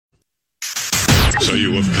So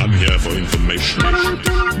you have come here for information.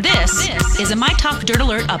 This is a My Talk Dirt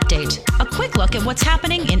Alert update. A quick look at what's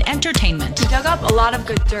happening in entertainment. We dug up a lot of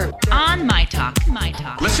good dirt. On My Talk.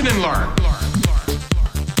 Listen and learn.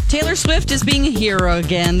 Taylor Swift is being a hero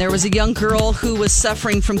again. There was a young girl who was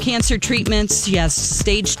suffering from cancer treatments. She has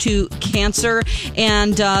stage 2 cancer,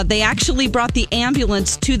 and they actually brought the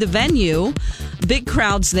ambulance to the venue. Big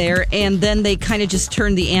crowds there, and then they kind of just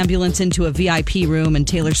turned the ambulance into a VIP room, and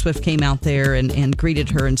Taylor Swift came out there and greeted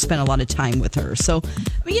her and spent a lot of time with her. So,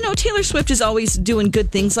 you know, Taylor Swift is always doing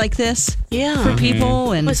good things like this for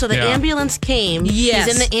people. And so the ambulance came. Yes.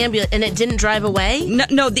 She's in the ambulance, and it didn't drive away?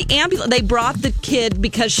 No, the ambulance, they brought the kid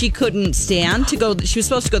because she couldn't stand to go. She was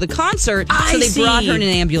supposed to go to the concert, so they brought her in an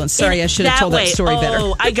ambulance. Sorry, I should have told that story better.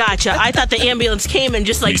 Oh, I gotcha. I thought the ambulance came and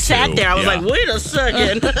just sat there. I was like, wait a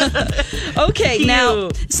second. Okay, now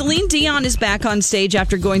Celine Dion is back on stage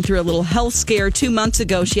after going through a little health scare. 2 months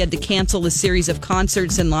ago, she had to cancel a series of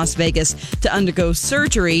concerts in Las Vegas to undergo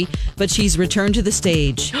surgery, but she's returned to the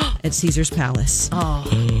stage at Caesar's Palace.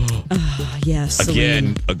 Yes,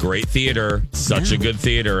 Again, Celine. a great theater. Such a good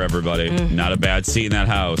theater, everybody. Not a bad seat in that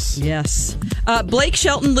house. Yes. Blake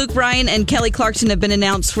Shelton, Luke Bryan, and Kelly Clarkson have been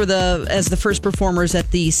announced as the first performers at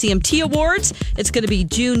the CMT Awards. It's going to be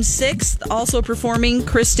June 6th. Also performing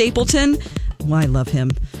Chris Stapleton. Oh, I love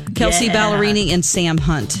him. Kelsey Ballerini and Sam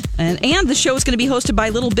Hunt. And the show is going to be hosted by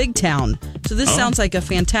Little Big Town. So this sounds like a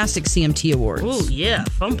fantastic CMT Awards. Oh, yeah.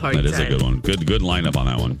 Fun party That is a good one. Good lineup on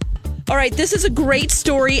that one. All right, this is a great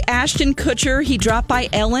story. Ashton Kutcher, he dropped by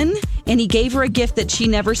Ellen, and he gave her a gift that she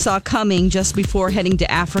never saw coming just before heading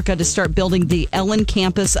to Africa to start building the Ellen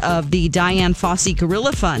campus of the Dian Fossey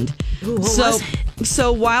Gorilla Fund. Ooh,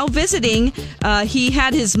 So while visiting, he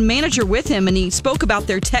had his manager with him, and he spoke about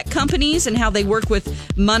their tech companies and how they work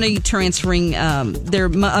with money transferring, their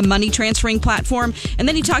money transferring platform. And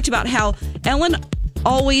then he talked about how Ellen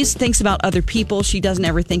always thinks about other people. She doesn't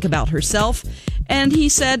ever think about herself. And he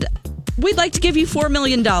said, we'd like to give you $4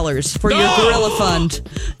 million for your gorilla fund.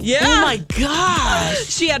 Yeah. Oh, my gosh.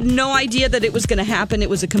 She had no idea that it was going to happen. It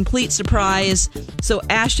was a complete surprise. So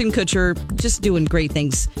Ashton Kutcher just doing great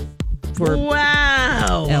things for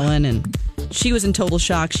Ellen. And she was in total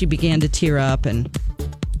shock. She began to tear up, and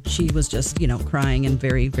she was just, crying and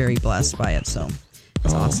very, very blessed by it. So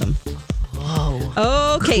it's awesome.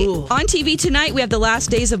 Whoa. Okay. Cool. On TV tonight, we have The Last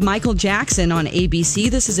Days of Michael Jackson on ABC.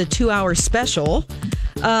 This is a 2-hour special.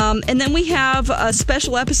 And then we have a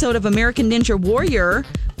special episode of American Ninja Warrior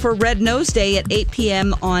for Red Nose Day at 8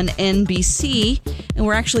 p.m. on NBC. And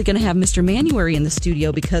we're actually going to have Mr. Manuary in the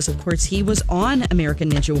studio because, of course, he was on American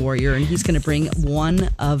Ninja Warrior, and he's going to bring one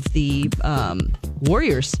of the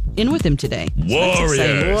warriors in with him today. Warriors!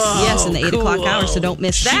 Yes, in the 8 o'clock hour, so don't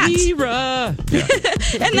miss that. She-Ra!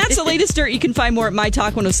 And that's the latest dirt you can find more at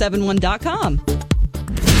mytalk1071.com.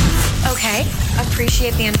 Okay,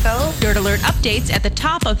 appreciate the info. Dirt Alert updates at the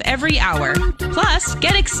top of every hour. Plus,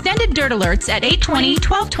 get extended Dirt Alerts at 8:20,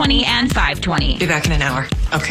 12:20, and 5:20. Be back in an hour. Okay.